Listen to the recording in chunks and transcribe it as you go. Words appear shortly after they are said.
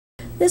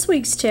This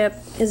week's tip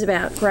is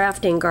about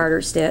grafting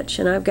garter stitch,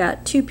 and I've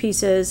got two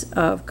pieces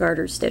of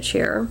garter stitch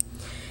here.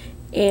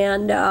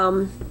 And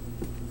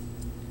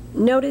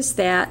notice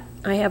that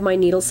I have my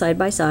needle side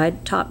by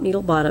side, top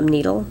needle, bottom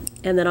needle,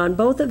 and then on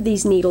both of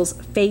these needles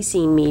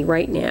facing me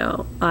right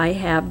now, I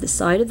have the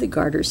side of the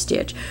garter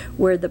stitch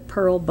where the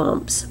purl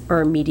bumps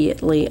are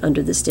immediately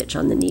under the stitch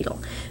on the needle.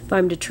 If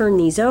I'm to turn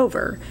these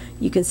over,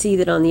 you can see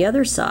that on the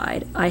other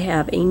side I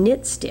have a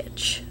knit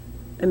stitch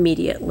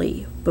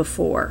immediately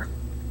before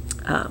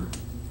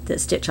the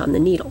stitch on the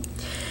needle.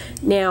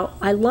 Now,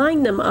 I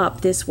line them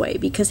up this way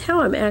because how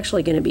I'm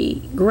actually going to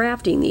be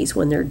grafting these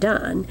when they're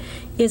done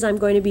is I'm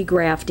going to be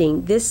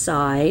grafting this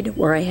side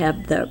where I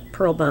have the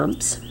purl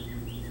bumps,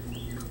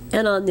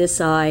 and on this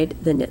side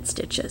the knit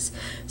stitches.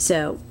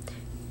 So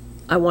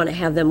I want to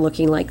have them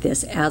looking like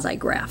this as I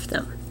graft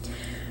them.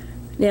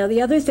 Now,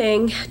 the other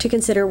thing to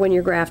consider when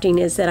you're grafting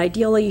is that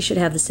ideally you should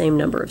have the same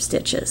number of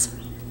stitches.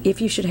 If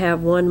you should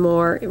have one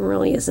more, it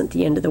really isn't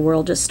the end of the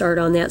world. Just start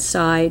on that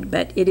side,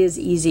 but it is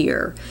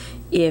easier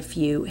if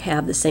you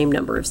have the same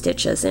number of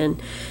stitches. And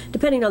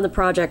depending on the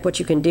project, what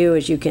you can do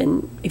is you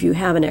can, if you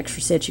have an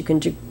extra stitch, you can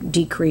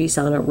decrease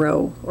on a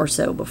row or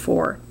so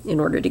before in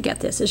order to get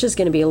this. It's just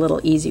going to be a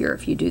little easier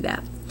if you do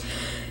that.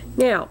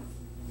 Now,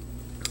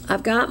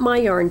 I've got my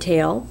yarn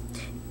tail,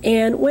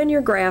 and when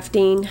you're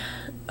grafting,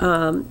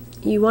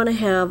 you want to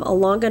have a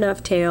long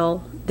enough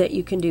tail that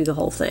you can do the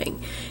whole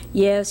thing.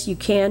 Yes, you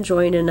can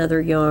join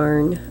another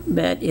yarn,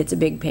 but it's a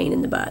big pain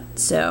in the butt,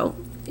 so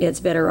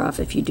it's better off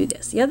if you do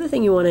this. The other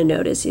thing you want to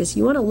notice is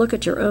you want to look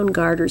at your own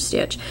garter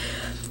stitch,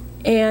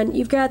 and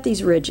you've got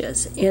these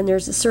ridges, and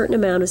there's a certain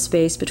amount of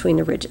space between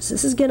the ridges.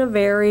 This is going to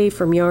vary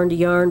from yarn to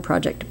yarn,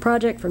 project to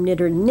project, from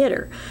knitter to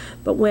knitter,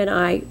 but when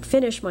I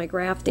finish my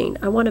grafting,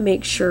 I want to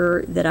make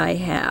sure that I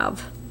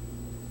have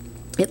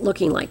it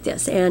looking like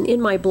this. And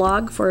in my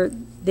blog for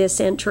this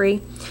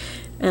entry,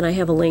 and I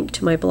have a link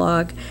to my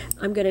blog,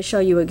 I'm going to show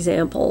you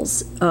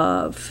examples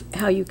of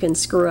how you can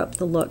screw up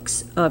the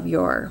looks of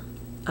your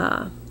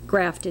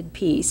grafted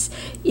piece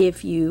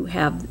if you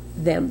have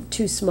them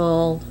too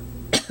small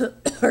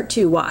or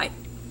too wide.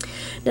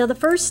 Now, the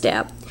first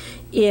step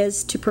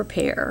is to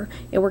prepare,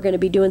 and we're going to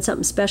be doing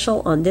something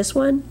special on this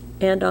one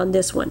and on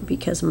this one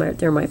because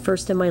they're my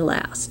first and my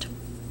last.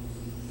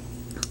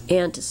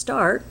 And to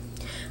start,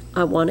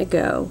 I want to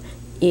go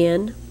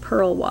in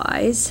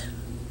purlwise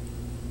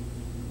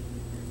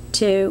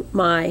to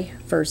my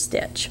first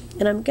stitch,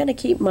 and I'm going to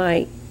keep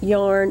my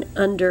yarn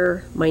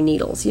under my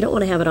needles. You don't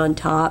want to have it on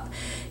top.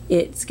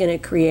 It's going to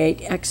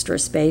create extra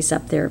space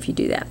up there if you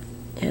do that.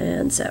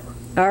 And so,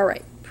 all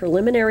right,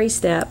 preliminary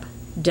step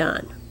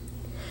done.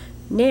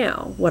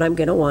 Now what I'm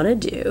going to want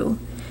to do,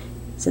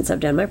 since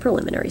I've done my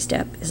preliminary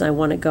step, is I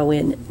want to go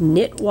in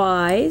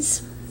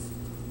knitwise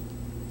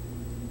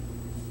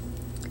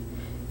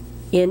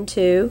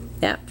into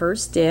that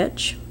first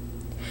stitch,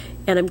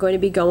 and I'm going to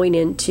be going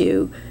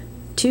into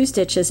 2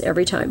 stitches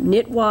every time.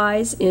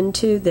 Knitwise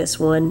into this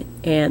one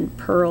and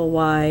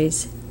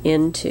purlwise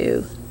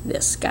into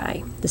this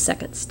guy, the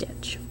second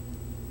stitch.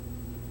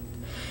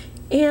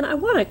 And I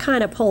want to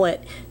kind of pull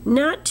it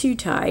not too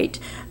tight.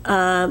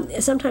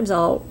 Sometimes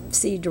I'll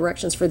see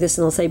directions for this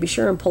and they'll say be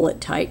sure and pull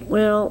it tight.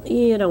 Well,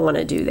 you don't want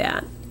to do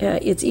that.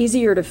 It's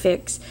easier to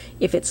fix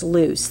if it's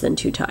loose than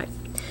too tight.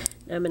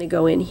 Now I'm going to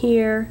go in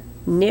here,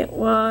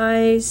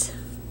 knitwise,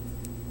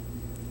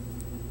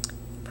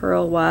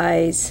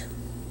 purlwise,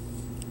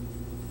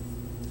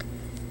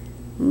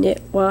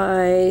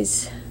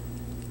 knitwise,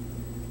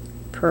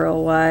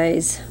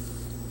 purlwise,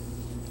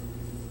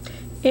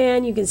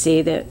 and you can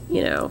see that,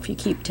 you know, if you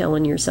keep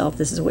telling yourself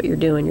this is what you're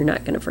doing, you're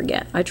not going to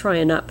forget. I try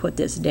and not put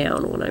this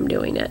down when I'm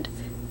doing it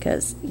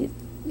because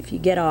if you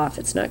get off,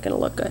 it's not going to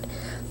look good.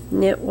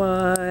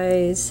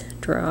 Knitwise,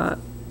 drop,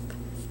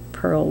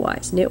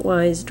 purlwise,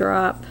 knitwise,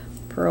 drop,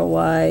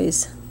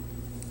 purlwise,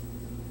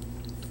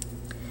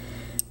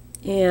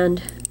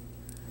 and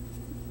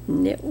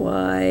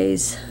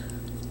knitwise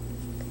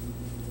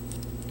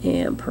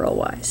and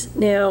purlwise.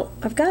 Now,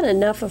 I've got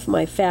enough of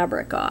my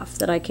fabric off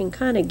that I can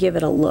kind of give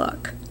it a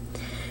look.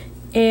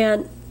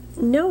 And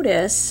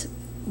notice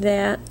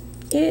that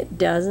it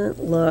doesn't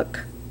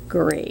look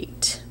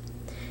great.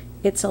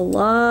 It's a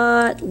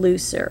lot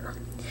looser.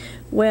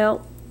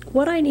 Well,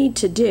 what I need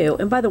to do,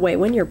 and by the way,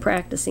 when you're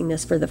practicing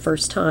this for the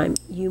first time,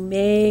 you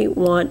may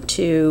want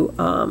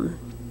to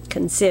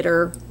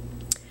consider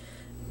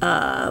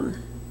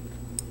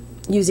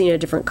using a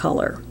different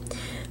color.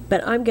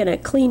 But I'm going to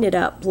clean it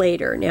up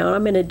later. Now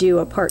I'm going to do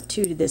a part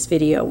 2 to this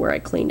video where I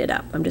clean it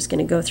up. I'm just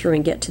going to go through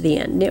and get to the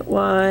end.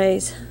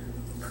 Knitwise,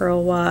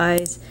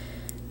 purlwise,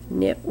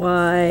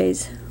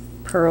 knitwise,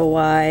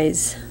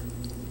 purlwise,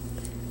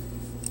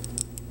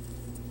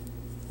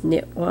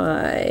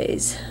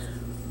 knitwise,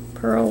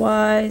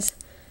 purlwise,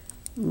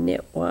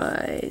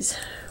 knitwise,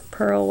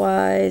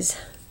 purlwise,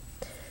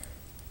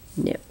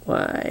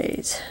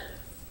 knitwise,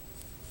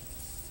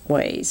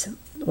 wise,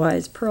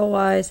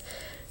 purlwise,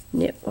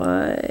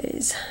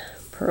 knitwise,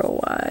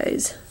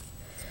 purlwise,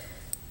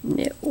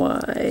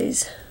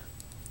 knitwise,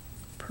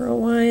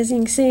 purlwise. You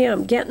can see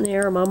I'm getting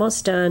there. I'm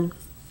almost done.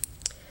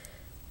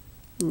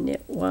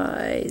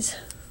 Knitwise,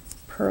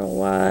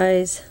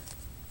 purlwise,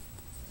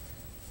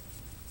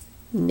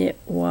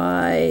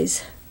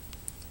 knitwise,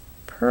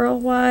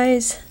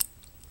 purlwise,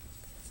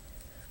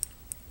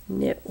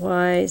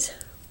 knitwise,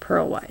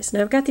 purlwise.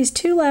 Now I've got these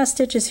 2 last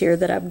stitches here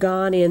that I've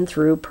gone in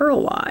through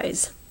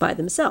purlwise by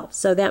themselves.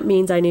 So that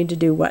means I need to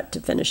do what to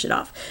finish it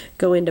off?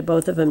 Go into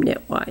both of them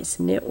knitwise,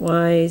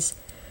 knitwise,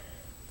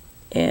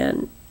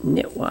 and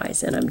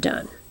knitwise, and I'm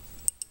done.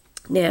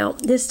 Now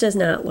this does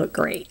not look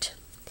great.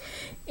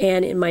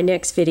 And in my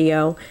next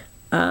video,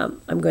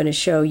 I'm going to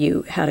show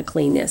you how to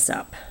clean this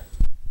up.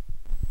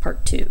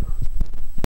 Part 2.